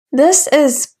This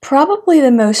is probably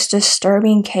the most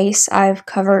disturbing case I've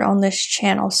covered on this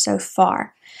channel so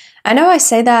far. I know I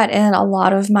say that in a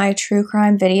lot of my true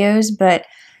crime videos, but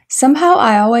somehow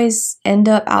I always end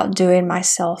up outdoing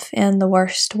myself in the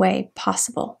worst way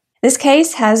possible. This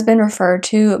case has been referred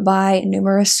to by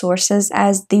numerous sources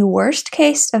as the worst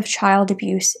case of child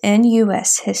abuse in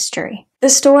U.S. history. The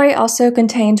story also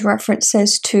contains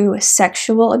references to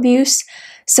sexual abuse,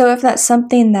 so if that's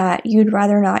something that you'd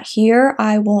rather not hear,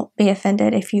 I won't be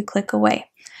offended if you click away.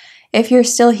 If you're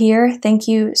still here, thank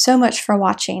you so much for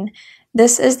watching.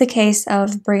 This is the case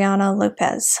of Brianna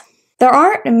Lopez. There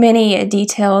aren't many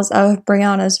details of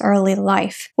Brianna's early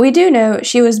life. We do know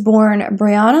she was born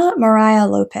Brianna Maria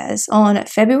Lopez on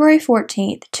February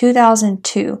 14th,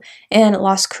 2002 in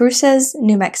Las Cruces,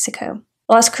 New Mexico.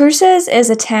 Las Cruces is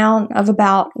a town of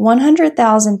about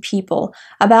 100,000 people,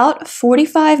 about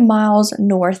 45 miles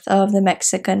north of the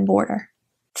Mexican border.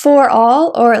 For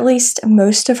all, or at least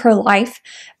most of her life,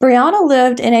 Brianna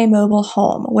lived in a mobile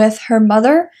home with her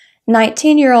mother,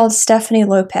 19-year-old Stephanie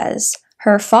Lopez,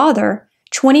 her father,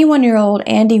 21-year-old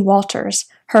Andy Walters,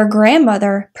 her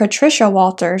grandmother, Patricia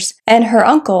Walters, and her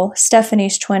uncle,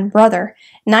 Stephanie's twin brother,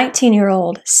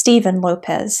 19-year-old Stephen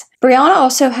Lopez. Brianna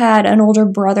also had an older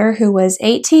brother who was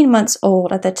 18 months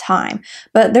old at the time,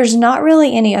 but there's not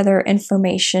really any other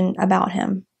information about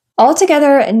him.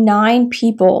 Altogether, 9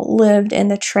 people lived in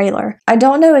the trailer. I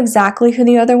don't know exactly who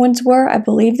the other ones were. I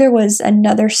believe there was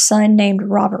another son named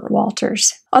Robert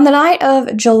Walters. On the night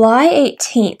of July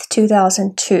 18th,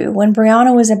 2002, when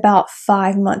Brianna was about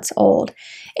 5 months old,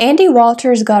 Andy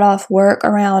Walters got off work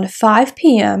around 5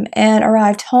 p.m. and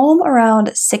arrived home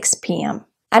around 6 p.m.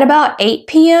 At about 8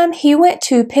 p.m., he went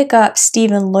to pick up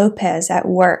Stephen Lopez at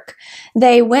work.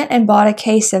 They went and bought a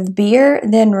case of beer,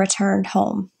 then returned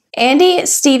home. Andy,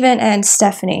 Stephen, and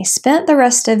Stephanie spent the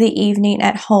rest of the evening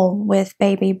at home with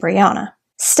baby Brianna.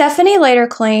 Stephanie later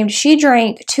claimed she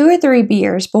drank 2 or 3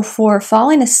 beers before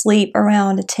falling asleep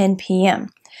around 10 p.m.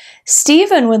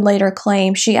 Stephen would later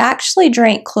claim she actually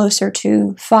drank closer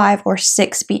to 5 or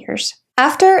 6 beers.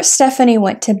 After Stephanie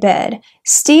went to bed,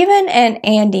 Stephen and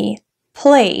Andy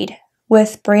played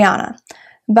with Brianna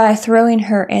by throwing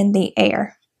her in the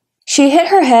air. She hit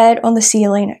her head on the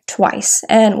ceiling twice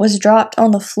and was dropped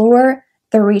on the floor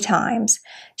 3 times.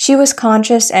 She was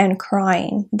conscious and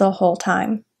crying the whole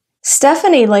time.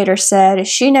 Stephanie later said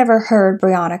she never heard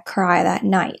Brianna cry that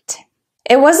night.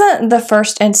 It wasn't the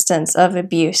first instance of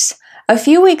abuse. A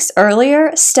few weeks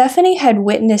earlier, Stephanie had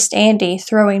witnessed Andy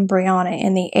throwing Brianna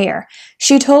in the air.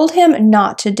 She told him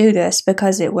not to do this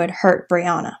because it would hurt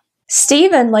Brianna.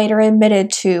 Stephen later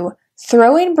admitted to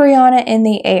throwing Brianna in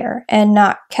the air and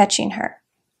not catching her.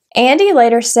 Andy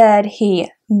later said he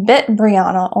bit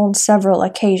Brianna on several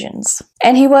occasions,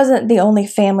 and he wasn't the only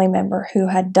family member who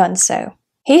had done so.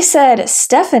 He said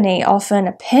Stephanie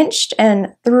often pinched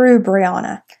and threw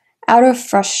Brianna out of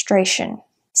frustration.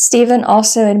 Stephen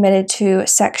also admitted to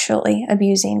sexually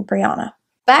abusing Brianna.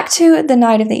 Back to the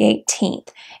night of the 18th.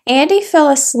 Andy fell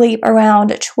asleep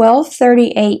around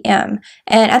 12:30 a.m.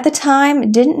 and at the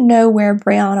time didn't know where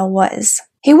Brianna was.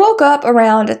 He woke up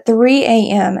around 3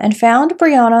 a.m. and found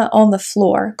Brianna on the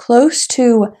floor, close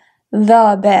to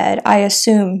the bed, I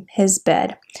assume his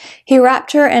bed. He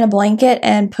wrapped her in a blanket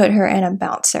and put her in a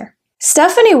bouncer.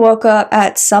 Stephanie woke up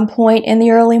at some point in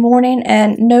the early morning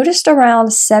and noticed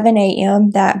around 7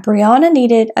 a.m. that Brianna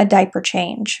needed a diaper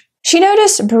change. She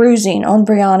noticed bruising on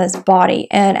Brianna's body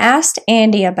and asked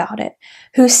Andy about it,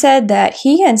 who said that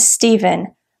he and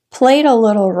Stephen played a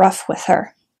little rough with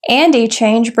her. Andy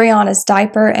changed Brianna's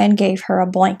diaper and gave her a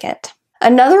blanket.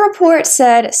 Another report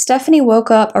said Stephanie woke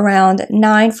up around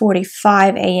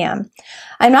 9:45 a.m.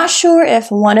 I'm not sure if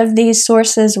one of these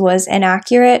sources was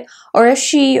inaccurate or if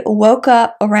she woke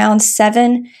up around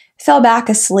 7, fell back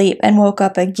asleep, and woke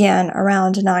up again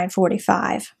around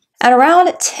 9:45. At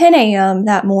around 10 a.m.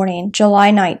 that morning, July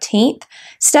 19th,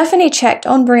 Stephanie checked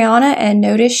on Brianna and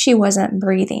noticed she wasn't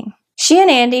breathing. She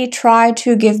and Andy tried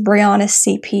to give Brianna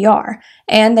CPR,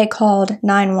 and they called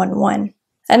 911.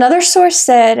 Another source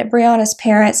said Brianna's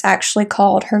parents actually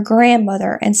called her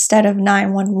grandmother instead of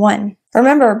 911.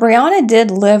 Remember, Brianna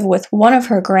did live with one of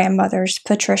her grandmothers,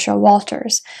 Patricia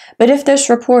Walters, but if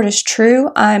this report is true,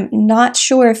 I'm not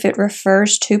sure if it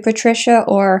refers to Patricia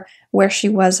or where she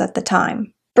was at the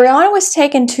time. Brianna was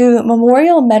taken to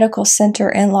Memorial Medical Center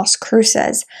in Las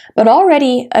Cruces, but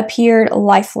already appeared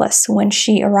lifeless when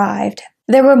she arrived.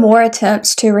 There were more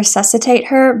attempts to resuscitate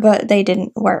her, but they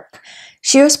didn't work.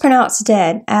 She was pronounced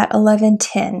dead at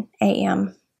 11:10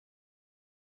 a.m.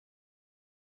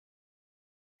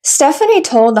 Stephanie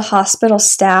told the hospital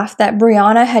staff that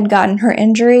Brianna had gotten her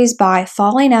injuries by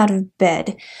falling out of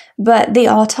bed, but the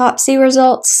autopsy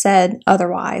results said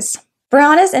otherwise.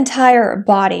 Brianna's entire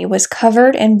body was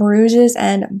covered in bruises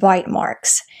and bite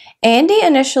marks. Andy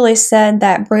initially said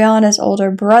that Brianna's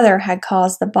older brother had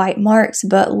caused the bite marks,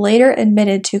 but later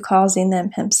admitted to causing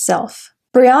them himself.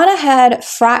 Brianna had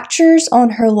fractures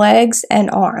on her legs and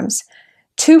arms,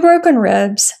 2 broken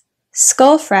ribs,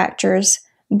 skull fractures,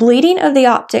 bleeding of the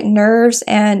optic nerves,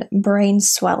 and brain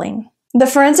swelling. The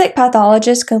forensic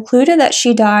pathologist concluded that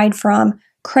she died from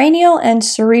cranial and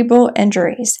cerebral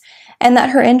injuries, and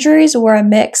that her injuries were a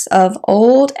mix of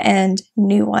old and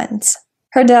new ones.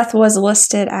 Her death was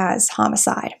listed as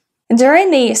homicide.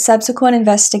 During the subsequent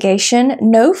investigation,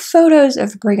 no photos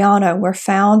of Brianna were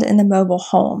found in the mobile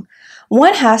home.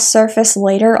 One has surfaced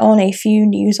later on a few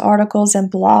news articles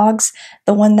and blogs,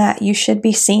 the one that you should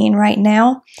be seeing right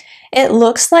now. It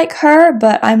looks like her,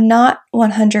 but I'm not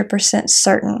 100%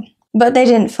 certain. But they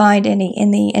didn't find any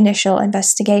in the initial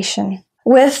investigation.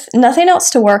 With nothing else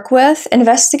to work with,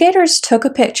 investigators took a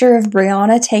picture of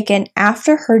Brianna taken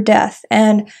after her death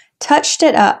and touched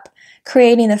it up,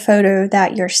 creating the photo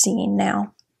that you're seeing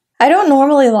now. I don't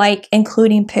normally like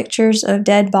including pictures of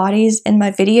dead bodies in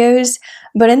my videos,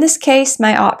 but in this case,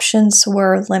 my options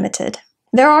were limited.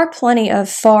 There are plenty of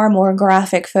far more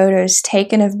graphic photos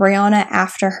taken of Brianna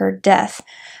after her death.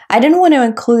 I didn't want to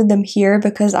include them here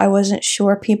because I wasn't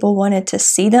sure people wanted to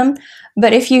see them,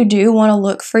 but if you do want to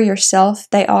look for yourself,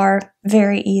 they are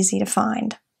very easy to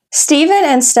find. Stephen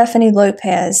and Stephanie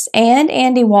Lopez and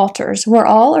Andy Walters were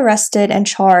all arrested and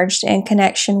charged in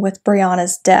connection with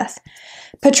Brianna's death.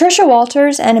 Patricia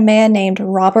Walters and a man named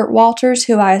Robert Walters,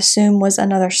 who I assume was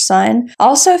another son,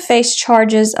 also faced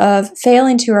charges of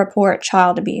failing to report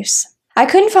child abuse. I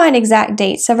couldn't find exact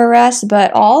dates of arrest,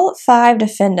 but all 5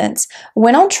 defendants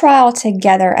went on trial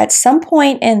together at some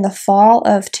point in the fall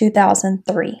of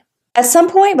 2003. At some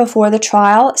point before the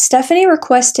trial, Stephanie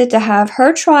requested to have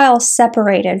her trial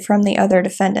separated from the other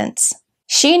defendants.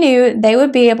 She knew they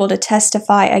would be able to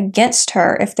testify against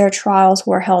her if their trials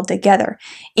were held together,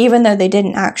 even though they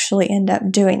didn't actually end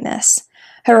up doing this.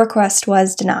 Her request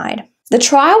was denied. The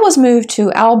trial was moved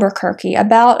to Albuquerque,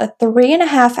 about a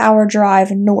 3.5-hour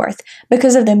drive north,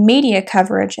 because of the media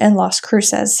coverage in Las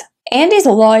Cruces. Andy's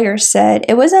lawyer said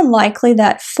it was unlikely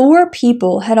that 4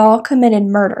 people had all committed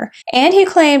murder, and he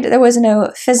claimed there was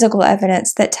no physical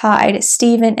evidence that tied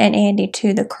Stephen and Andy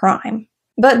to the crime.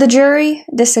 But the jury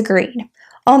disagreed.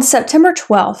 On September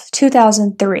 12,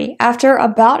 2003, after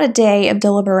about a day of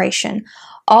deliberation,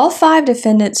 all 5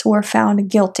 defendants were found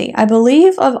guilty, I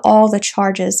believe, of all the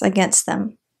charges against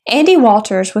them. Andy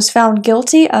Walters was found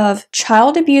guilty of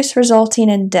child abuse resulting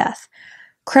in death,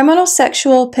 criminal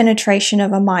sexual penetration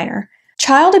of a minor,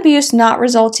 child abuse not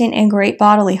resulting in great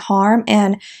bodily harm,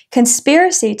 and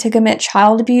conspiracy to commit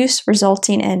child abuse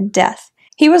resulting in death.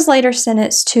 He was later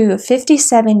sentenced to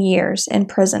 57 years in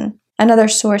prison. Another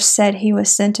source said he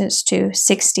was sentenced to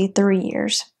 63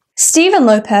 years. Stephen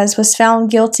Lopez was found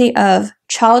guilty of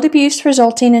child abuse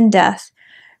resulting in death,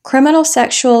 criminal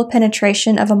sexual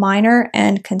penetration of a minor,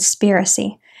 and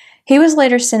conspiracy. He was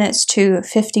later sentenced to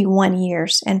 51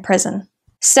 years in prison.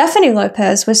 Stephanie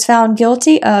Lopez was found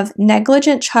guilty of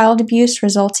negligent child abuse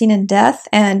resulting in death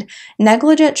and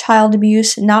negligent child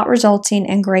abuse not resulting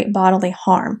in great bodily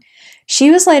harm.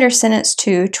 She was later sentenced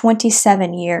to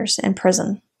 27 years in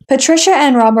prison. Patricia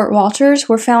and Robert Walters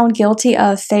were found guilty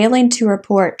of failing to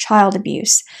report child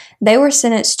abuse. They were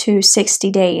sentenced to 60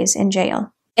 days in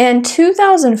jail. In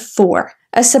 2004,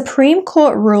 a Supreme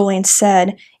Court ruling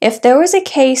said if there was a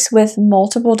case with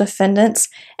multiple defendants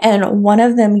and one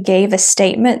of them gave a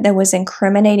statement that was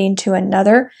incriminating to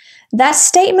another, that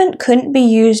statement couldn't be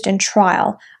used in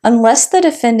trial unless the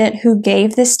defendant who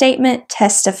gave the statement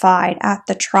testified at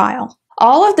the trial.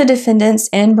 All of the defendants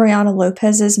in Brianna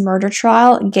Lopez's murder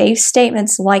trial gave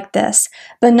statements like this,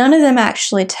 but none of them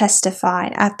actually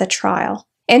testified at the trial.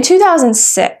 In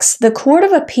 2006, the Court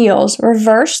of Appeals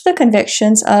reversed the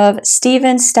convictions of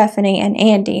Stephen, Stephanie, and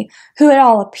Andy, who had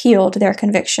all appealed their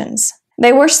convictions.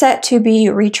 They were set to be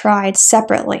retried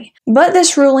separately, but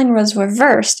this ruling was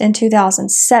reversed in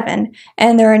 2007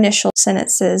 and their initial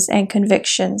sentences and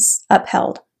convictions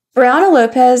upheld. Brianna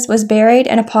Lopez was buried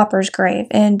in a pauper's grave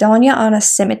in Doña Ana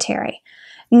Cemetery.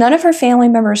 None of her family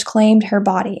members claimed her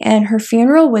body, and her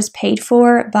funeral was paid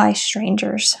for by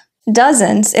strangers.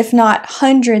 Dozens, if not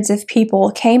hundreds of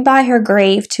people came by her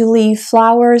grave to leave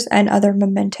flowers and other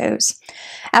mementos.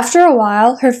 After a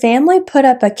while, her family put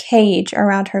up a cage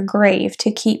around her grave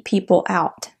to keep people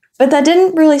out. But that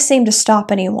didn't really seem to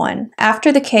stop anyone.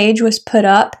 After the cage was put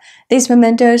up, these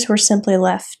mementos were simply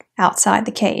left outside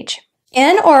the cage.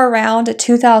 In or around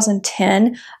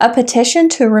 2010, a petition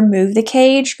to remove the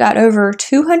cage got over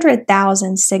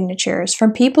 200,000 signatures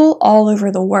from people all over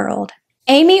the world.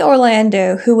 Amy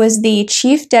Orlando, who was the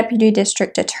chief deputy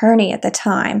district attorney at the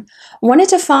time, wanted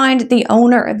to find the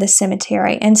owner of the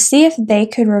cemetery and see if they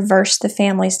could reverse the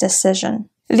family's decision.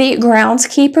 The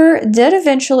groundskeeper did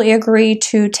eventually agree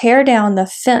to tear down the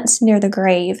fence near the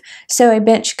grave so a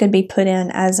bench could be put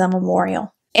in as a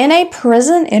memorial. In a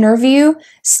prison interview,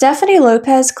 Stephanie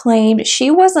Lopez claimed she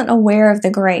wasn't aware of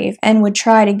the grave and would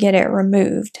try to get it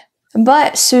removed.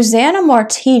 But Susana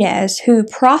Martinez, who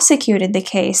prosecuted the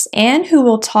case and who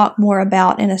we'll talk more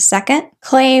about in a second,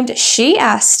 claimed she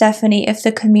asked Stephanie if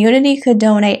the community could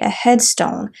donate a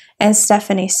headstone, and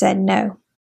Stephanie said no.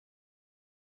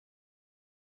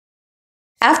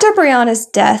 After Brianna's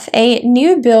death, a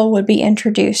new bill would be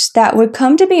introduced that would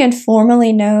come to be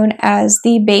informally known as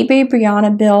the Baby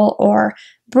Brianna Bill or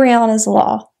Brianna's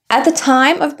Law. At the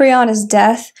time of Brianna's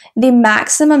death, the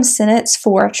maximum sentence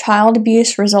for child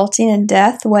abuse resulting in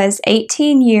death was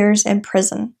 18 years in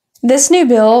prison. This new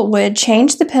bill would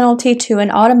change the penalty to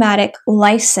an automatic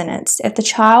life sentence if the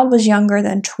child was younger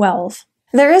than 12.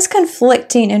 There is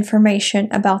conflicting information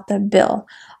about the bill.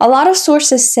 A lot of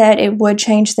sources said it would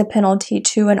change the penalty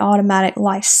to an automatic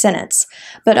life sentence,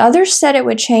 but others said it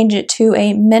would change it to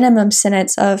a minimum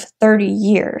sentence of 30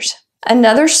 years.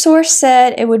 Another source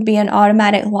said it would be an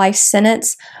automatic life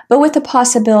sentence, but with the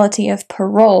possibility of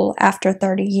parole after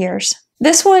 30 years.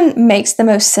 This one makes the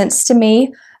most sense to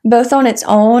me, both on its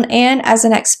own and as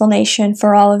an explanation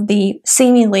for all of the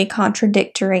seemingly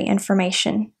contradictory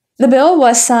information. The bill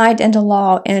was signed into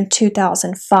law in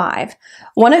 2005.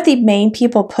 One of the main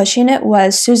people pushing it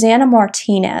was Susana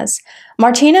Martinez.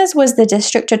 Martinez was the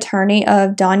district attorney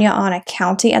of Doña Ana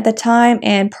County at the time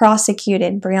and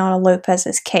prosecuted Brianna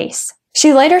Lopez's case.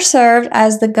 She later served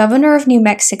as the governor of New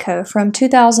Mexico from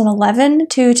 2011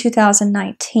 to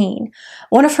 2019.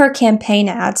 One of her campaign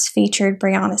ads featured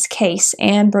Brianna's case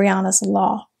and Brianna's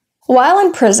Law. While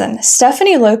in prison,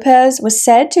 Stephanie Lopez was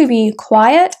said to be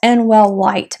quiet and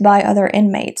well-liked by other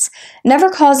inmates, never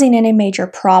causing any major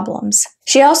problems.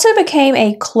 She also became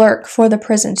a clerk for the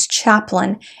prison's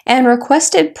chaplain and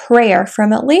requested prayer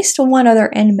from at least one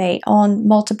other inmate on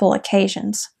multiple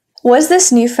occasions. Was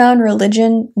this newfound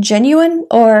religion genuine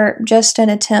or just an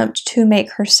attempt to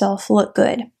make herself look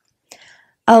good?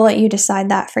 I'll let you decide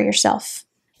that for yourself.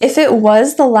 If it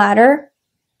was the latter,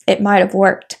 it might have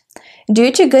worked.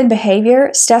 Due to good behavior,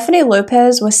 Stephanie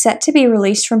Lopez was set to be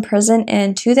released from prison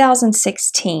in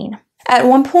 2016. At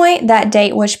one point, that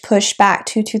date was pushed back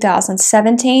to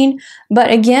 2017, but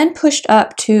again pushed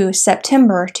up to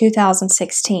September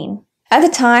 2016. At the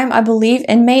time, I believe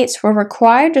inmates were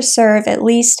required to serve at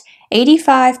least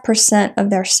 85% of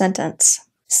their sentence.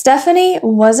 Stephanie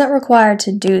wasn't required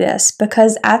to do this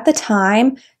because at the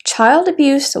time, child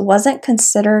abuse wasn't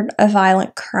considered a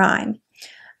violent crime.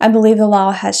 I believe the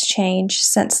law has changed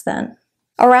since then.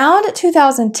 Around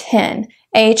 2010,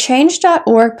 a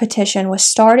Change.org petition was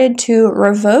started to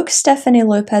revoke Stephanie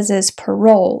Lopez's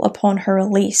parole upon her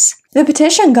release. The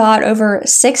petition got over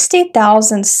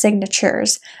 60,000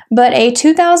 signatures, but a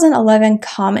 2011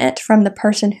 comment from the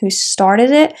person who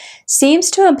started it seems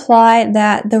to imply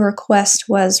that the request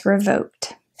was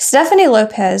revoked. Stephanie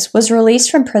Lopez was released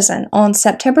from prison on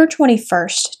September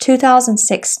 21st,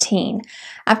 2016,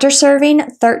 after serving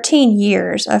 13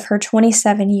 years of her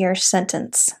 27-year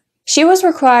sentence. She was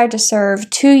required to serve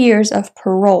 2 years of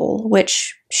parole,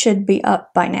 which should be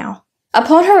up by now.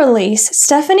 Upon her release,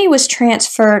 Stephanie was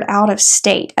transferred out of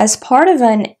state as part of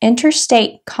an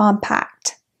interstate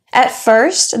compact. At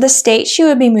first, the state she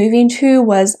would be moving to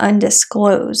was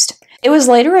undisclosed. It was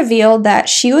later revealed that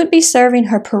she would be serving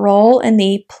her parole in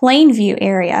the Plainview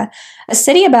area, a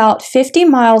city about 50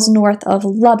 miles north of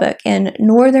Lubbock in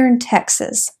northern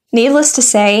Texas. Needless to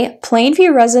say,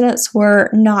 Plainview residents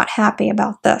were not happy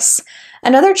about this.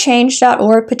 Another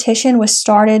Change.org petition was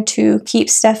started to keep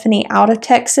Stephanie out of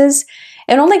Texas.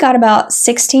 It only got about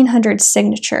 1,600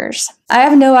 signatures. I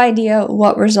have no idea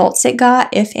what results it got,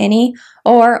 if any,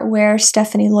 or where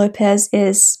Stephanie Lopez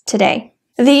is today.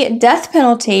 The death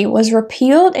penalty was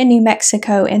repealed in New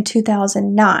Mexico in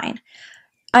 2009.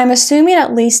 I'm assuming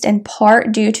at least in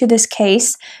part due to this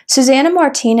case, Susana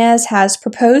Martinez has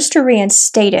proposed to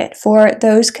reinstate it for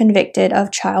those convicted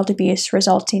of child abuse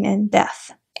resulting in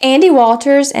death. Andy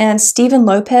Walters and Stephen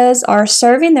Lopez are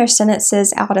serving their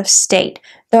sentences out of state,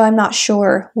 though I'm not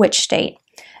sure which state.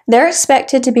 They're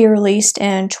expected to be released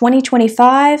in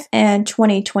 2025 and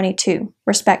 2022,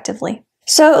 respectively.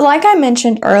 So, like I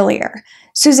mentioned earlier,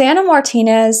 Susana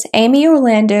Martinez, Amy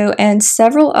Orlando, and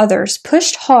several others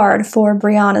pushed hard for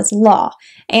Brianna's law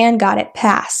and got it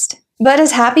passed. But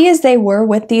as happy as they were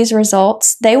with these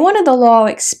results, they wanted the law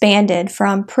expanded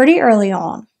from pretty early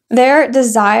on. Their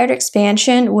desired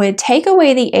expansion would take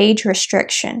away the age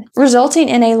restriction, resulting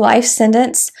in a life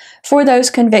sentence for those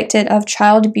convicted of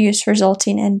child abuse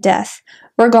resulting in death,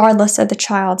 regardless of the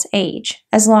child's age,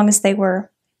 as long as they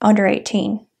were under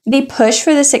 18. The push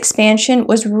for this expansion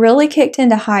was really kicked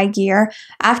into high gear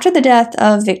after the death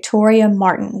of Victoria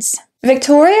Martins.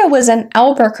 Victoria was an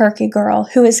Albuquerque girl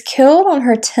who was killed on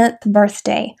her 10th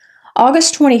birthday,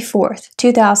 August 24th,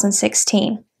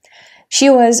 2016. She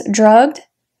was drugged,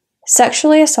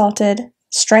 sexually assaulted,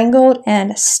 strangled,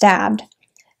 and stabbed.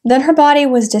 Then her body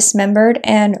was dismembered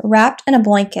and wrapped in a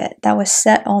blanket that was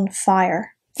set on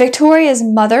fire. Victoria's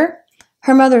mother,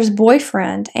 her mother's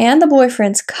boyfriend, and the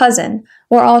boyfriend's cousin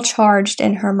were all charged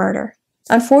in her murder.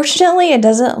 Unfortunately, it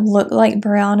doesn't look like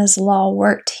Brianna's law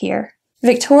worked here.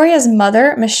 Victoria's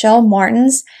mother, Michelle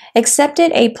Martins,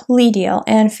 accepted a plea deal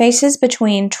and faces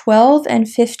between 12 and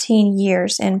 15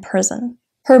 years in prison.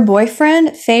 Her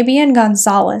boyfriend, Fabian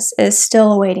Gonzalez, is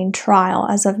still awaiting trial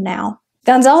as of now.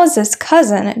 Gonzalez's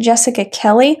cousin, Jessica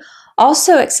Kelly,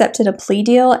 also accepted a plea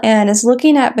deal and is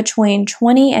looking at between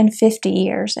 20 and 50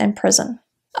 years in prison.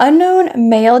 Unknown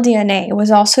male DNA was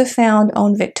also found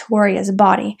on Victoria's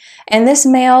body, and this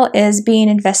male is being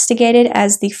investigated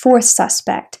as the fourth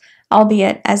suspect,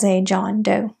 albeit as a John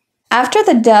Doe. After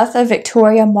the death of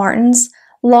Victoria Martins,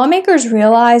 lawmakers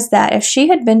realized that if she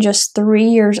had been just 3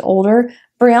 years older,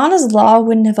 Brianna's law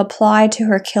wouldn't have applied to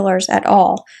her killers at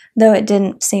all, though it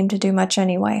didn't seem to do much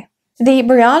anyway. The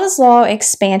Brianna's Law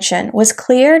expansion was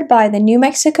cleared by the New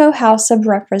Mexico House of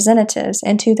Representatives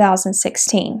in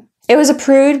 2016. It was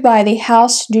approved by the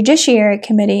House Judiciary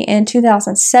Committee in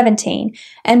 2017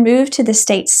 and moved to the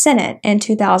state Senate in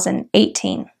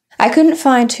 2018. I couldn't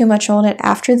find too much on it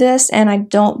after this, and I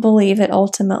don't believe it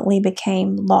ultimately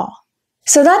became law.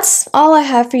 So that's all I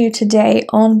have for you today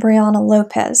on Brianna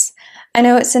Lopez. I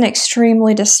know it's an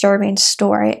extremely disturbing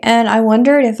story, and I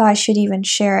wondered if I should even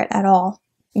share it at all.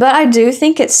 But I do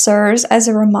think it serves as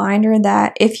a reminder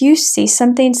that if you see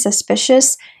something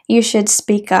suspicious, you should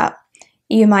speak up.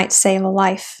 You might save a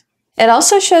life. It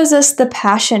also shows us the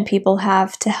passion people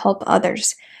have to help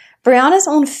others. Brianna's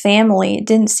own family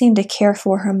didn't seem to care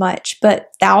for her much,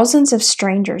 but thousands of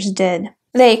strangers did.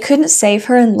 They couldn't save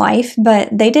her in life,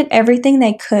 but they did everything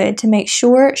they could to make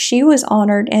sure she was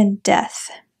honored in death.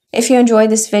 If you enjoyed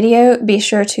this video, be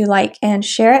sure to like and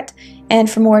share it. And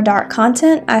for more dark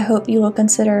content, I hope you will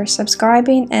consider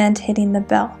subscribing and hitting the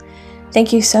bell.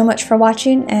 Thank you so much for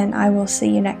watching, and I will see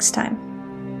you next time.